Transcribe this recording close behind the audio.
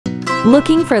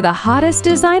Looking for the hottest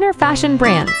designer fashion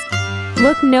brands?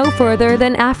 Look no further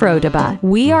than Afrodeba.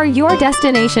 We are your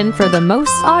destination for the most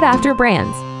sought-after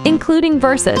brands, including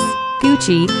Versus,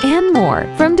 Gucci, and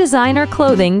more. From designer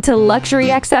clothing to luxury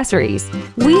accessories,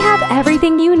 we have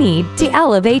everything you need to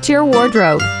elevate your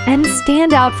wardrobe and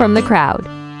stand out from the crowd.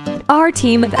 Our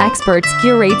team of experts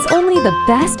curates only the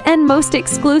best and most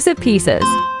exclusive pieces,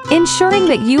 ensuring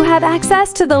that you have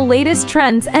access to the latest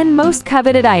trends and most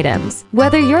coveted items.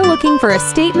 Whether you're looking for a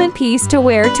statement piece to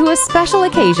wear to a special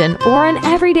occasion or an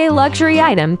everyday luxury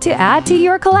item to add to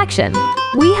your collection,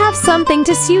 we have something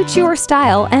to suit your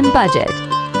style and budget.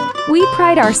 We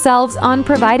pride ourselves on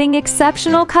providing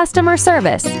exceptional customer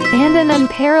service and an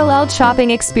unparalleled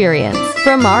shopping experience.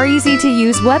 From our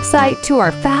easy-to-use website to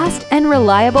our fast and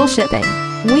reliable shipping,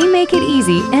 we make it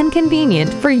easy and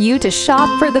convenient for you to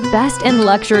shop for the best in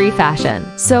luxury fashion.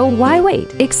 So why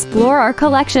wait? Explore our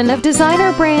collection of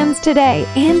designer brands today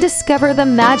and discover the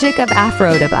magic of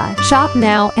Afrodeba. Shop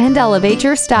now and elevate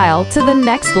your style to the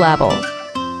next level.